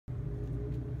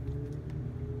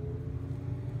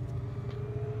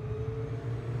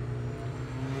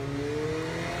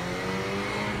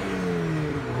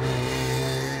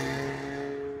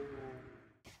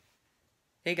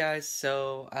Hey guys,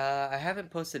 so I haven't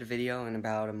posted a video in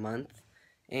about a month,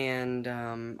 and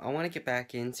I want to get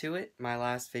back into it. My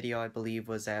last video, I believe,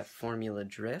 was at Formula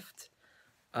Drift.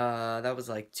 That was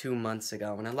like 2 months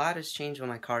ago, and a lot has changed with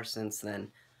my car since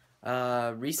then.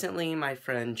 Recently, my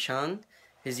friend Chung,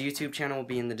 his YouTube channel will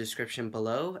be in the description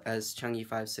below as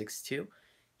Chungy562.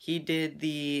 He did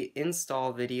the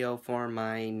install video for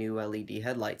my new LED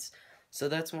headlights. So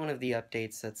that's one of the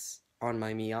updates that's on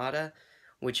my Miata,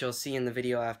 which you'll see in the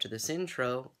video after this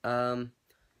intro.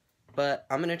 But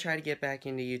I'm gonna try to get back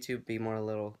into YouTube, be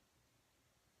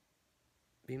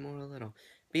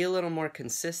a little more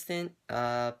consistent.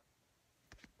 And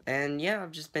yeah,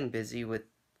 I've just been busy with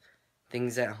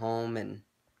things at home and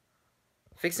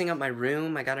fixing up my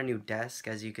room. I got a new desk,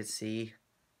 as you could see,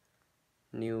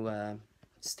 new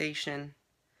station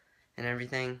and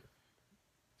everything.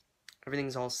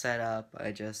 Everything's all set up.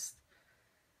 I just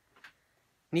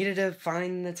needed to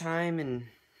find the time, and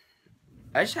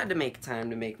I just had to make time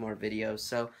to make more videos.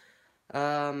 So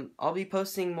I'll be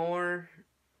posting more,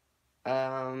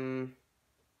 but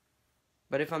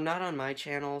if I'm not on my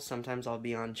channel, sometimes I'll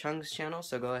be on Chung's channel,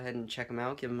 so go ahead and check him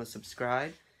out, give him a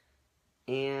subscribe.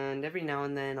 And every now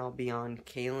and then I'll be on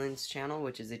Kaylin's channel,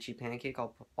 which is Itchy Pancake.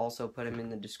 I'll also put him in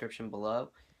the description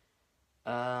below.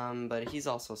 But he's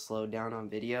also slowed down on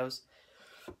videos.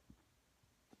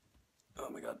 Oh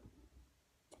my god.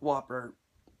 Whopper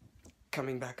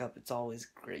coming back up, it's always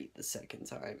great the second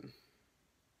time.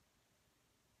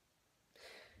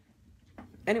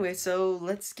 Anyway, so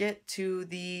let's get to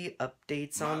the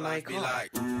updates on my car.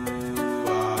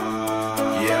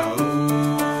 Yeah,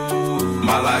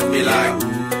 my life be like,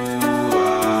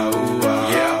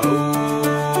 yeah,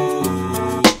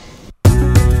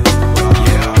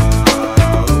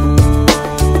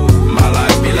 my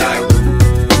life be like,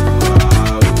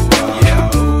 yeah,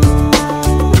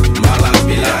 my life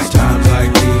be like. Times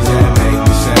like these that make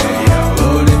me say,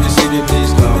 Lord, if you see me,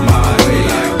 please come my way.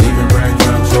 Like leaving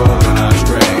breadcrumbs rolling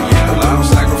astray. A lot of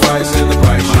sacrifice in the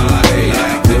price you pay.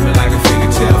 Living like a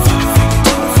figure tale.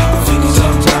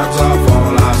 Sometimes I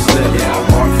fall, I slip.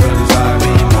 More friends I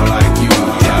mean, more like you.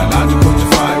 Not to put the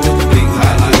fire with the things I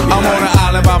like. I'm on an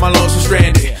island by my lonesome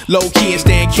stranded. Low key and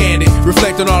staying candid.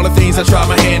 Reflect on all the things I try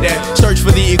my hand at. Search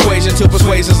for the equation to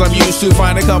persuasions I'm used to.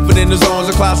 Finding comfort in the zones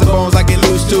of closet bones I get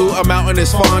loose to. A mountain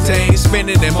is Fontaine.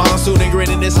 Spinning in monsoon and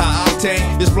grinning this high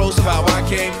octane. Explosive how I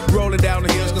came. Rolling down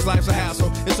the hills cause life's a hassle.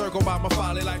 Encircled by my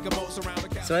folly like a moat around the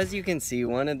castle. So as you can see,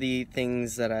 one of the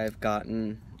things that I've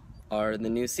gotten are the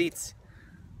new seats.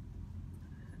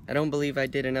 I don't believe I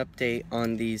did an update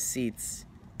on these seats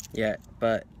yet,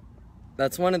 but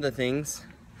that's one of the things.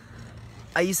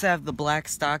 I used to have the black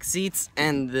stock seats,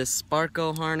 and this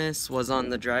Sparko harness was on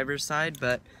the driver's side,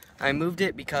 but I moved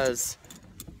it because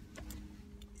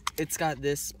it's got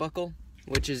this buckle,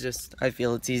 which is just, I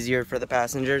feel it's easier for the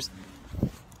passengers.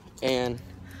 And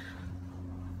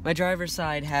my driver's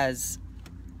side has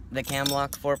the cam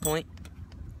lock 4-point,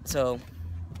 so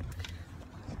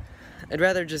I'd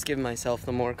rather just give myself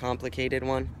the more complicated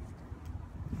one.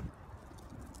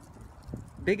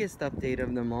 Biggest update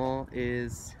of them all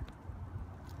is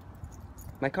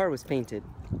my car was painted.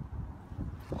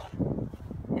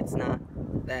 It's not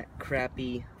that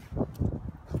crappy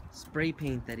spray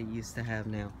paint that it used to have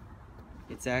now.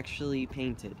 It's actually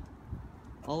painted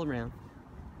all around.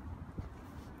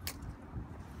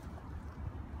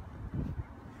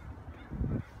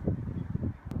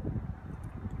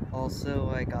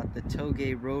 Also, I got the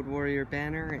Toge Road Warrior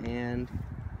banner and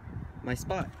my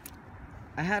spot.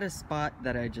 I had a spot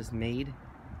that I just made,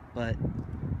 but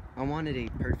I wanted a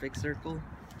perfect circle.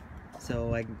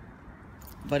 So a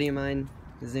buddy of mine,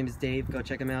 his name is Dave, go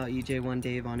check him out,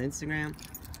 EJ1Dave on Instagram.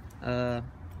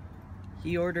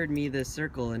 He ordered me this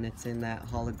circle, and it's in that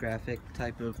holographic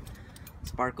type of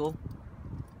sparkle.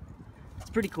 It's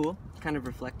pretty cool, kind of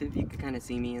reflective, you can kind of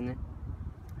see me in it.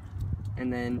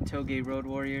 And then Toge Road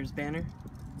Warriors banner.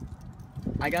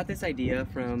 I got this idea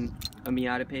from a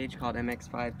Miata page called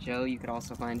MX5 Joe. You could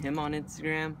also find him on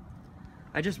Instagram.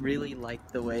 I just really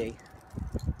like the way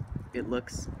it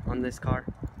looks on this car.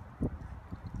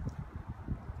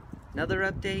 Another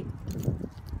update,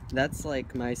 that's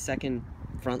like my second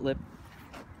front lip.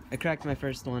 I cracked my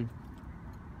first one.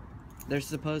 They're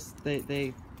supposed, it's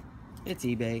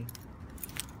eBay.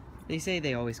 They say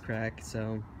they always crack,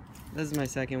 so this is my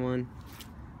second one.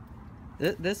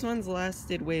 This one's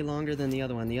lasted way longer than the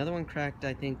other one. The other one cracked,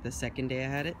 I think, the second day I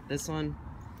had it. This one,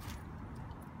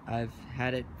 I've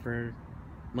had it for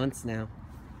months now,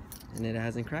 and it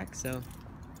hasn't cracked, so.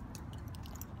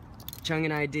 Chung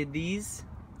and I did these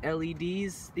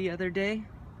LEDs the other day.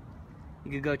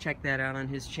 You could go check that out on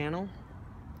his channel.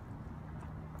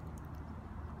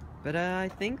 But I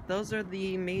think those are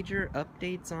the major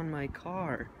updates on my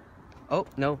car. Oh,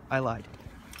 no, I lied.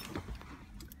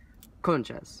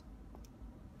 Conchas.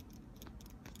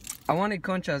 I wanted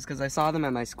conchas because I saw them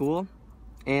at my school,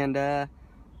 and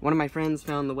one of my friends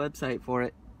found the website for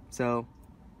it, so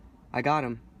I got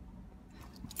them.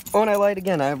 Oh, and I lied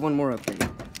again. I have one more update.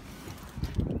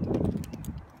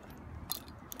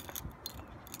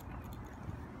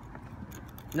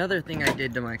 Another thing I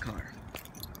did to my car.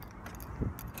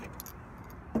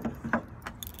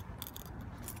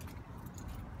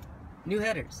 New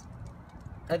headers.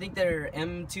 I think they're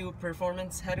M2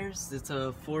 performance headers. It's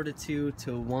a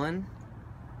 4-2-1.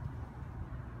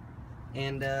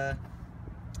 And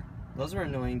those were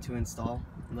annoying to install.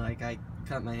 Like, I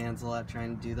cut my hands a lot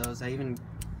trying to do those. I even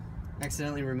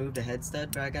accidentally removed a head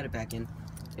stud, but I got it back in.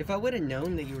 If I would have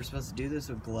known that you were supposed to do this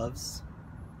with gloves,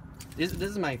 this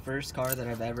is my first car that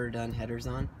I've ever done headers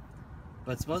on.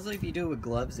 But supposedly if you do it with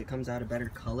gloves, it comes out a better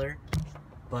color.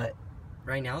 But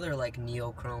right now they're like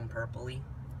neochrome purpley,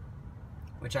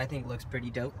 which I think looks pretty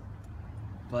dope.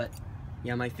 But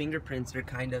yeah, my fingerprints are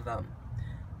kind of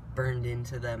burned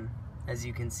into them, as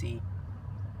you can see.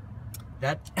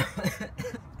 That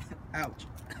ouch,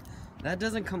 that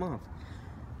doesn't come off.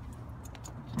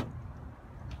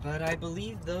 But I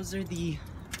believe those are the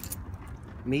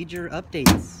major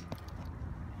updates.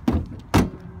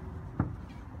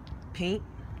 Paint,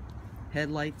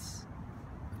 headlights,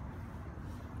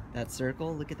 that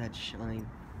circle, look at that shine.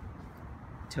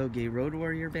 Toge Road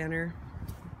Warrior banner,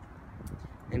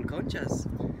 and conchas,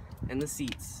 and the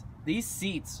seats. These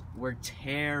seats were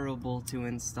terrible to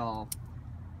install.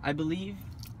 I believe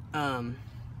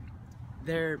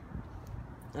they're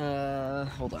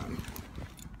hold on.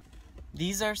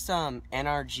 These are some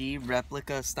NRG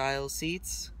replica style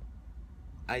seats.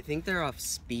 I think they're off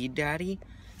Speed Daddy.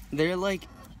 They're like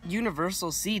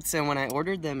universal seats, and when I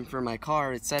ordered them for my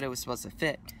car, it said it was supposed to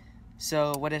fit.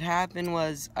 So what had happened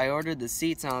was I ordered the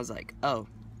seats and I was like, oh,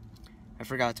 I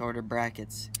forgot to order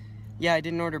brackets. Yeah, I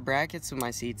didn't order brackets with my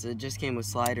seats. It just came with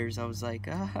sliders. I was like,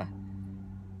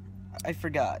 I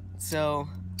forgot. So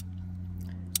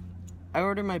I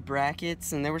ordered my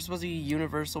brackets, and they were supposed to be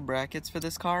universal brackets for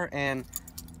this car, and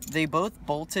they both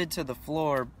bolted to the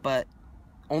floor, but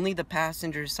only the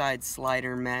passenger side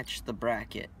slider matched the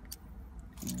bracket.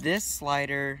 This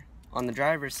slider on the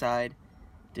driver's side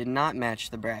did not match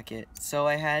the bracket, so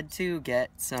I had to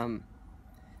get some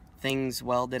things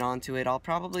welded onto it. I'll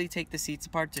probably take the seats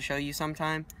apart to show you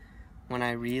sometime when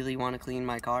I really want to clean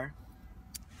my car.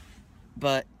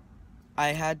 But I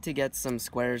had to get some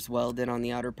squares welded on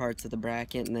the outer parts of the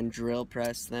bracket and then drill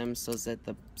press them so that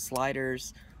the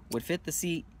sliders would fit the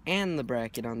seat and the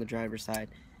bracket on the driver's side.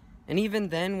 And even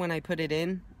then, when I put it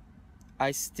in,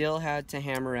 I still had to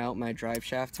hammer out my drive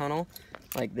shaft tunnel,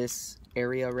 like this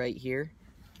area right here.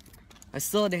 I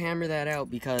still had to hammer that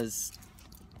out because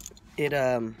it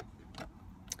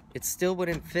still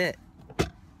wouldn't fit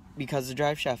because the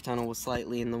drive shaft tunnel was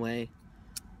slightly in the way.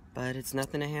 But it's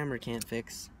nothing a hammer can't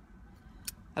fix.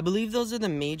 I believe those are the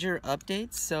major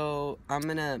updates, so I'm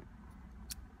gonna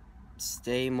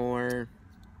stay more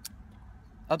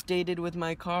updated with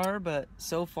my car, but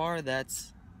so far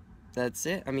that's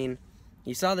it. I mean,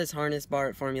 you saw this harness bar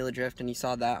at Formula Drift, and you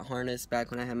saw that harness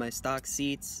back when I had my stock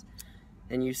seats,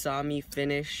 and you saw me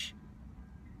finish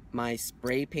my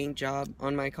spray paint job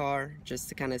on my car just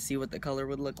to kind of see what the color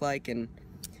would look like, and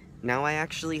now I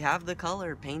actually have the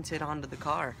color painted onto the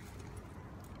car.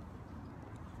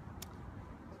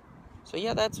 So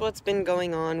yeah, that's what's been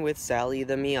going on with Sally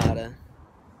the Miata.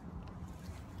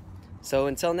 So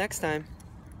until next time.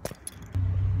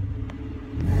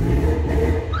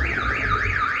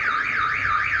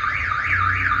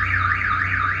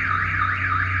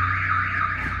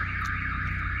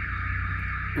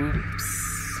 Oops.